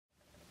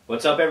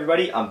What's up,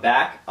 everybody? I'm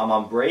back. I'm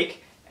on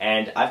break,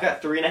 and I've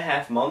got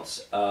 3.5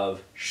 months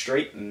of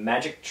straight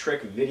magic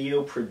trick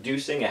video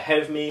producing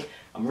ahead of me.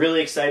 I'm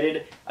really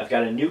excited. I've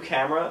got a new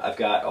camera. I've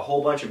got a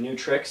whole bunch of new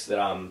tricks that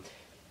I've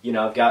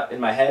got in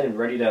my head and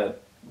ready to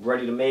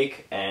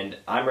make, and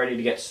I'm ready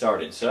to get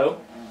started. So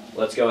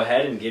let's go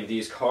ahead and give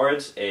these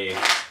cards a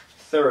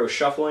thorough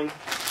shuffling,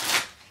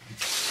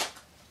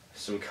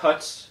 some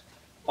cuts,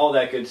 all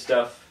that good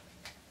stuff.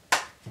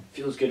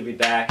 Feels good to be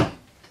back.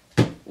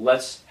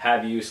 Let's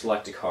have you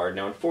select a card.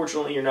 Now,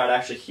 unfortunately, you're not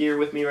actually here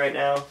with me right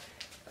now,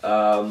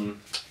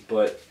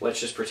 but let's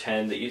just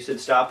pretend that you said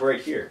stop right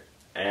here.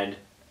 And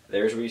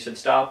there's where you said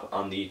stop,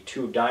 on the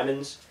 2 of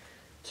diamonds.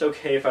 It's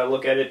okay if I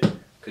look at it,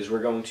 because we're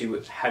going to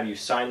have you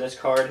sign this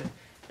card.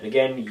 And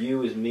again,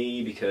 you is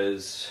me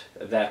because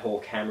of that whole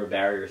camera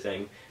barrier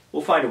thing.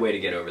 We'll find a way to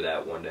get over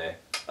that one day.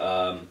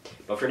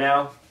 But for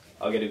now,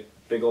 I'll get a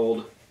big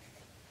old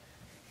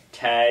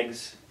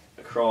tags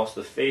across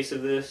the face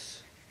of this.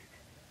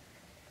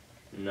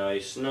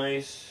 Nice,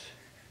 nice.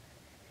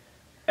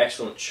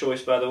 Excellent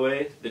choice, by the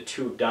way. The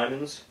 2 of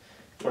diamonds.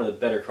 One of the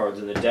better cards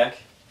in the deck.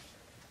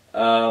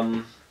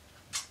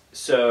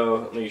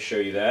 So, let me show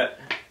you that.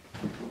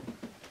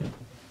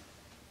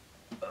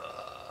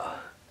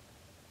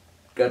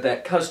 Got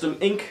that custom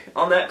ink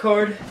on that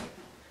card.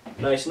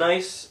 Nice,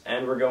 nice.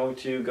 And we're going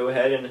to go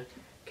ahead and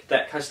get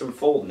that custom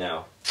fold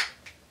now.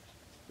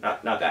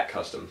 Not that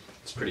custom.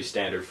 It's pretty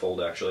standard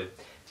fold, actually.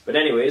 But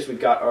anyways, we've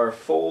got our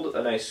fold,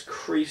 a nice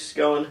crease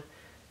going.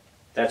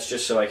 That's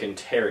just so I can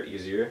tear it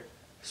easier.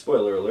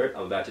 Spoiler alert,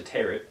 I'm about to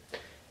tear it.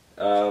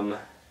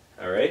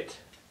 Alright.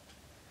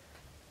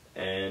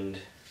 And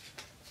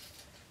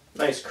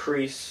nice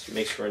crease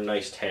makes for a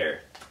nice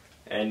tear.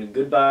 And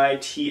goodbye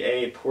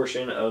TA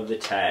portion of the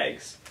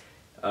tags.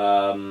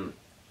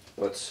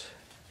 Let's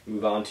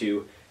move on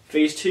to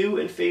phase 2,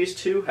 and phase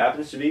 2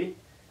 happens to be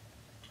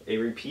a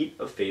repeat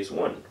of phase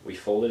 1. We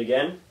fold it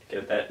again,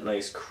 get that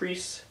nice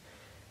crease.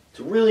 It's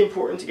really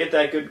important to get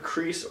that good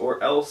crease,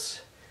 or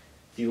else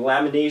the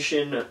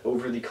lamination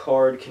over the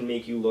card can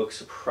make you look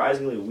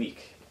surprisingly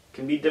weak. It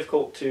can be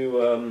difficult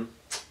to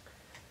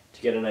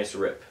get a nice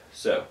rip.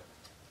 So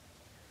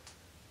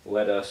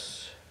let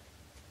us,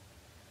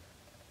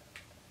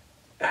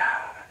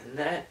 and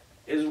that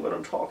is what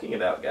I'm talking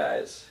about,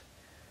 guys.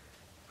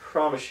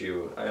 Promise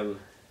you, I am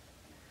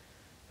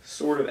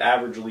sort of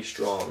averagely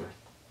strong.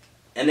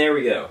 And there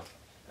we go.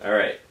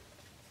 Alright.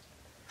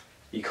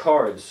 The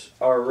cards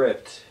are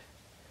ripped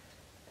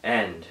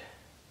and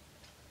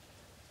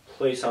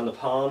place on the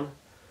palm,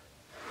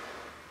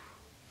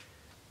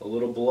 a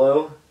little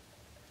blow,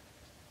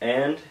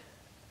 and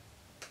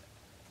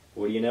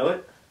what do you know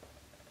it?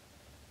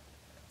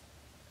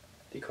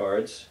 The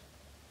card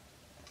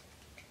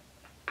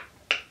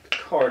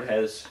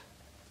has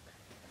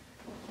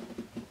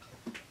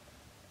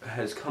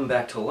come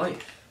back to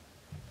life,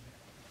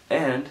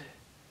 and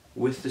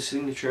with the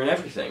signature and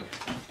everything.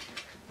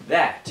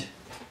 That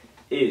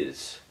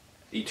is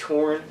the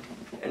torn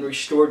and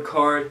restored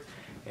card,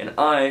 and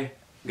I'm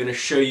going to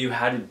show you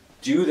how to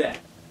do that.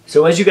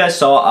 So as you guys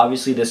saw,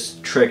 obviously this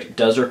trick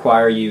does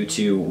require you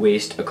to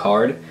waste a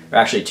card, or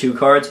actually 2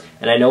 cards,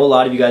 and I know a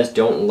lot of you guys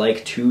don't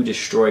like to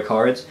destroy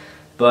cards,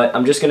 but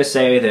I'm just going to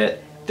say that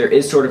there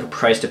is sort of a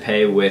price to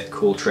pay with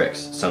cool tricks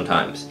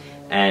sometimes,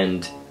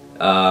 and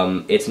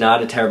it's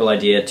not a terrible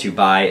idea to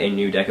buy a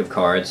new deck of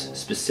cards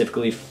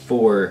specifically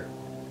for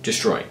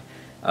destroying.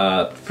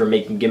 For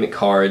making gimmick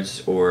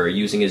cards, or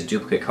using as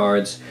duplicate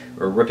cards,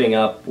 or ripping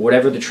up,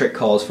 whatever the trick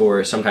calls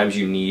for, sometimes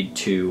you need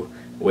to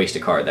waste a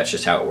card. That's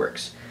just how it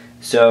works.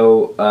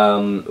 So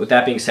with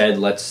that being said,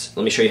 let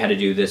me show you how to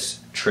do this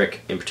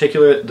trick in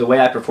particular. The way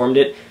I performed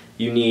it,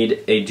 you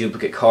need a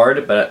duplicate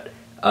card, but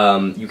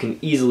you can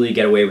easily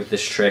get away with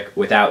this trick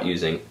without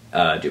using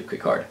a duplicate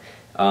card.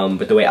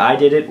 But the way I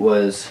did it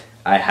was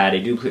I had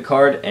a duplicate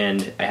card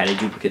and I had a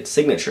duplicate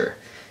signature.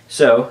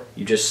 So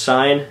you just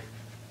sign.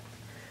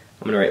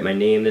 I'm going to write my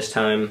name this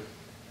time,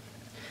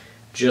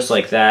 just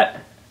like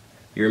that.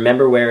 You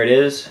remember where it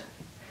is,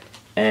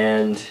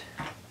 and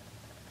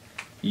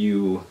when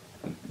you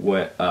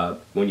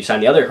sign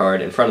the other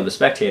card in front of the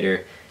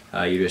spectator,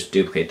 you just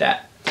duplicate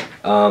that.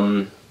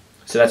 So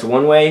that's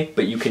one way,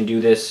 but you can do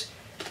this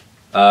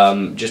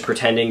just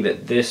pretending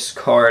that this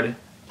card,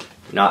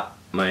 not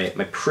my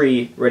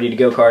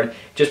pre-ready-to-go card,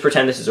 just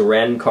pretend this is a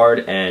random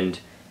card, and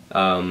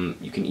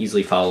you can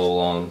easily follow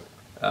along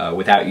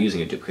without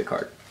using a duplicate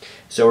card.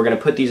 So we're going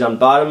to put these on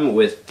bottom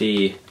with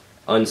the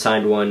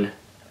unsigned one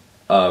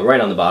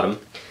right on the bottom,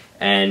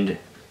 and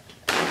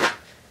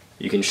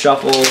you can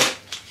shuffle,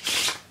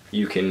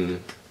 you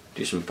can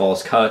do some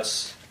false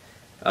cuts,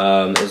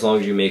 as long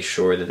as you make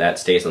sure that that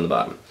stays on the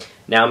bottom.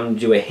 Now I'm going to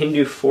do a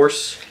Hindu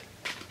force,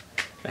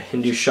 a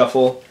Hindu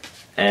shuffle,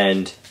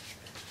 and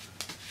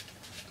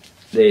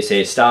they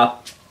say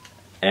stop,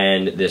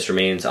 and this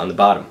remains on the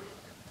bottom.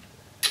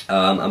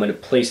 I'm going to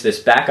place this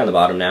back on the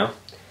bottom now.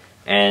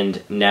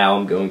 And now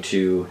I'm going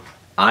to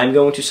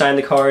sign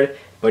the card,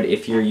 but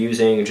if you're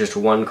using just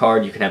one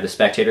card, you can have the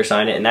spectator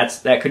sign it, and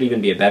that could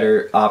even be a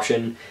better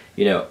option.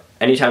 You know,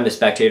 anytime the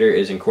spectator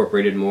is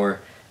incorporated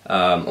more,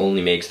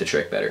 only makes the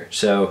trick better.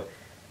 So,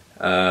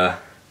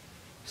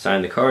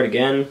 sign the card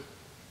again.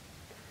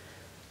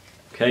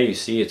 Okay, you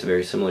see it's a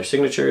very similar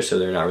signature, so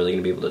they're not really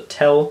going to be able to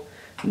tell.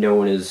 No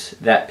one is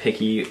that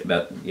picky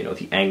about, you know,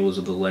 the angles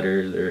of the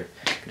letters. They're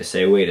going to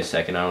say, wait a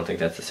second, I don't think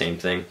that's the same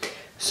thing.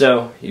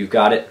 So, you've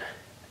got it,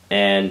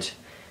 and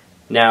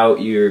now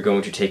you're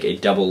going to take a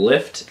double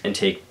lift and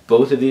take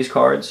both of these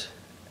cards.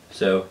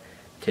 So,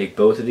 take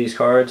both of these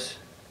cards,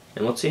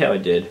 and let's see how I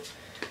did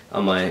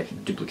on my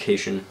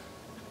duplication.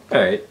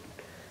 Alright,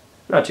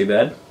 not too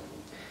bad.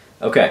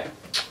 Okay,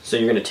 so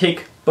you're going to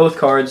take both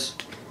cards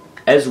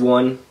as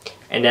one,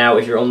 and now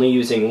if you're only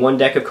using one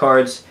deck of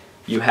cards,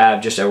 you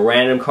have just a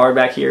random card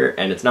back here,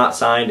 and it's not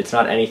signed, it's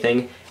not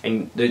anything,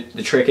 and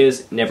the trick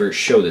is never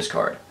show this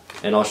card.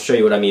 And I'll show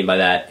you what I mean by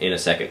that in a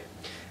second.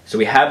 So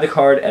we have the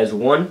card as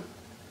one,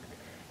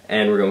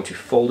 and we're going to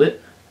fold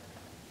it,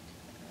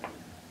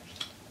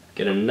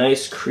 get a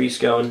nice crease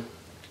going,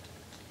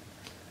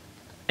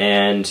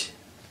 and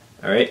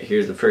alright,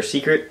 here's the first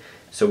secret.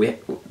 So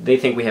they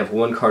think we have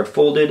one card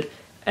folded,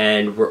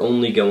 and we're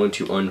only going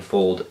to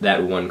unfold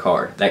that one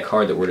card, that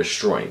card that we're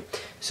destroying.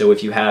 So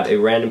if you have a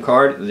random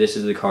card, this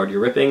is the card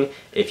you're ripping.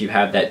 If you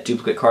have that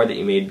duplicate card that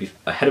you made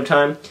ahead of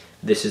time,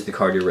 this is the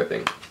card you're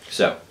ripping.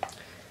 So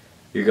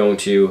you're going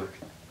to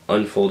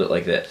unfold it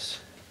like this,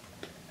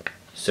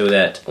 so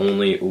that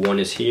only one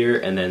is here,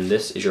 and then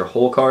this is your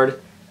whole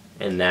card,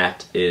 and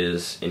that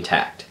is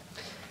intact.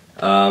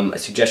 A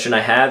suggestion I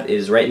have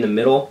is right in the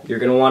middle, you're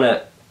going to want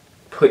to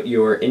put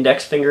your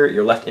index finger,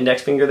 your left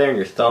index finger there, and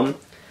your thumb,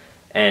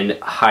 and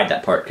hide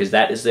that part, because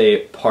that is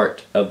a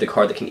part of the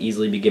card that can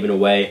easily be given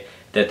away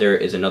that there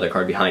is another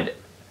card behind it.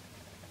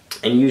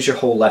 And use your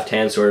whole left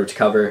hand sort of to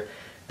cover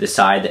the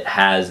side that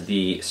has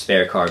the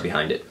spare card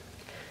behind it.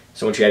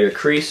 So once you have your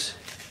crease,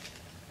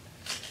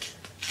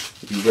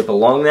 you rip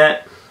along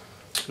that.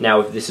 Now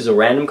if this is a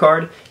random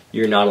card,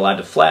 you're not allowed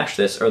to flash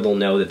this, or they'll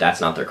know that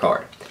that's not their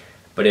card.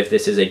 But if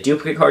this is a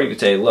duplicate card, you could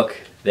say, look,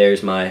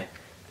 there's my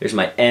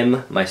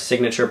M, my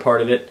signature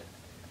part of it.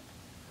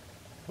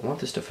 I want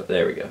this to,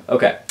 there we go.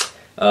 Okay.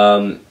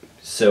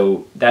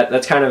 So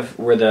that's kind of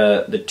where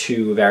the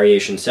two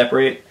variations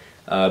separate.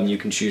 You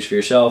can choose for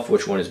yourself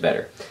which one is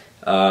better.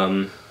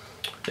 Then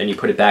you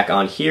put it back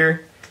on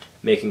here,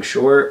 making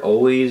sure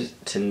always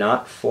to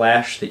not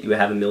flash that you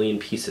have a million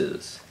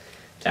pieces.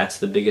 That's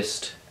the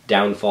biggest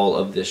downfall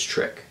of this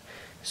trick.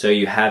 So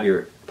you have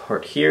your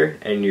part here,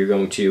 and you're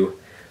going to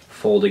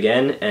fold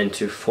again, and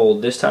to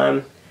fold this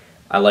time,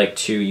 I like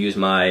to use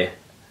my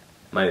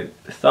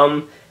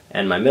thumb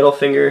and my middle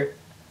finger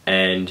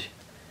and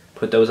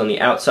put those on the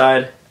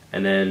outside,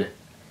 and then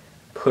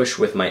push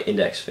with my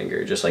index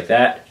finger, just like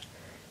that.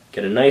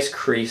 Get a nice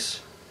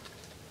crease.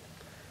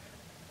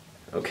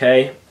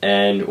 Okay,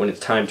 and when it's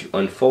time to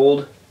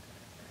unfold,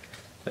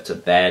 that's a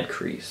bad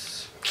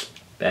crease.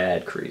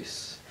 Bad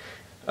crease.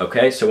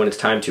 Okay, so when it's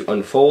time to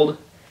unfold,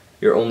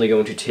 you're only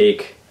going to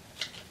take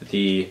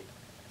the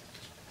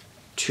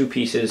two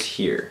pieces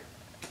here.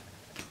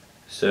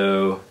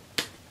 So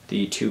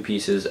the two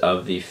pieces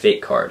of the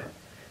fake card,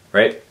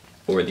 right?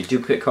 Or the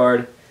duplicate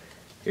card.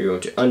 You're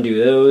going to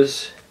undo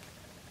those,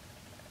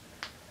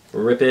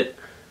 rip it,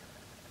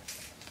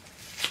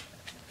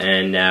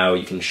 and now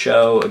you can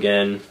show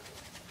again.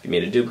 If you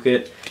made a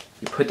duplicate,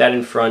 you put that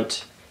in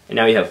front, and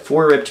now you have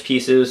 4 ripped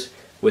pieces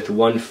with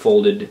 1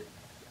 folded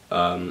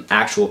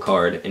actual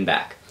card in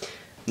back.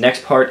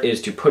 Next part is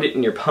to put it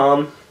in your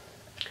palm,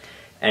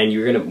 and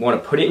you're going to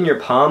want to put it in your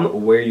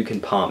palm where you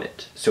can palm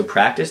it. So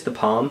practice the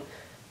palm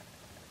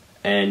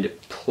and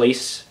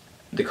place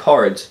the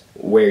cards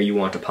where you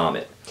want to palm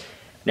it.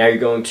 Now you're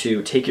going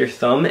to take your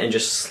thumb and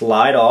just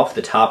slide off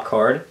the top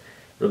card.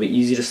 It'll be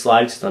easy to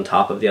slide because it's on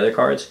top of the other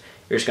cards.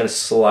 You're just going to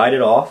slide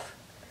it off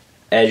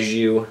as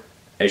you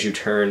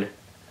turn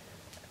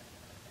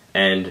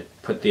and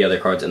put the other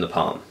cards in the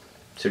palm.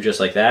 So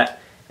just like that,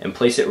 and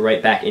place it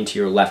right back into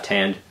your left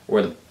hand,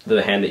 or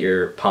the hand that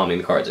you're palming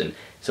the cards in,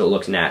 so it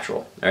looks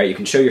natural. Alright, you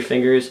can show your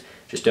fingers,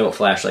 just don't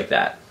flash like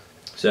that.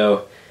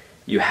 So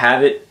you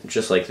have it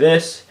just like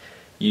this.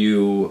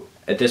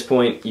 At this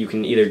point, you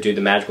can either do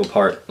the magical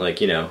part,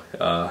 like, you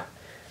know,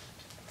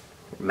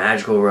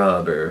 magical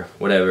rub or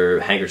whatever,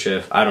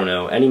 handkerchief, I don't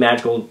know, any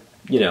magical,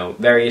 you know,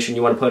 variation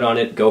you want to put on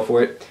it, go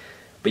for it.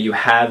 But you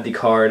have the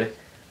card,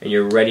 and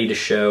you're ready to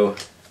show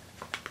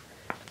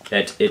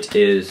that it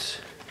is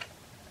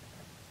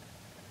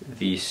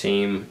the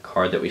same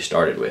card that we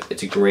started with.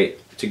 It's a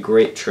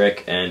great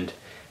trick, and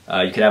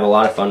you could have a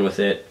lot of fun with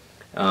it.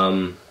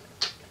 I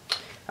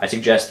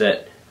suggest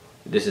that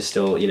this is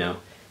still, you know,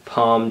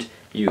 palmed.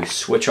 You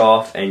switch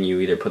off, and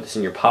you either put this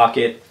in your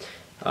pocket.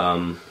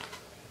 You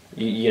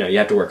know, you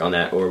have to work on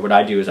that. Or what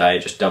I do is I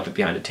just dump it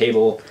behind a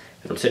table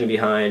that I'm sitting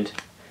behind,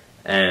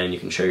 and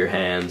you can show your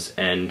hands,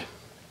 and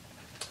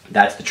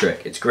that's the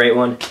trick. It's a great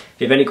one. If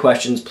you have any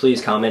questions,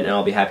 please comment, and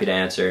I'll be happy to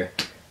answer.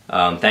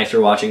 Thanks for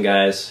watching,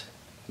 guys.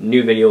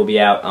 New video will be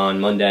out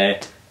on Monday,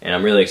 and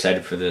I'm really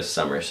excited for this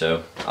summer,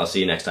 so I'll see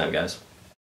you next time, guys.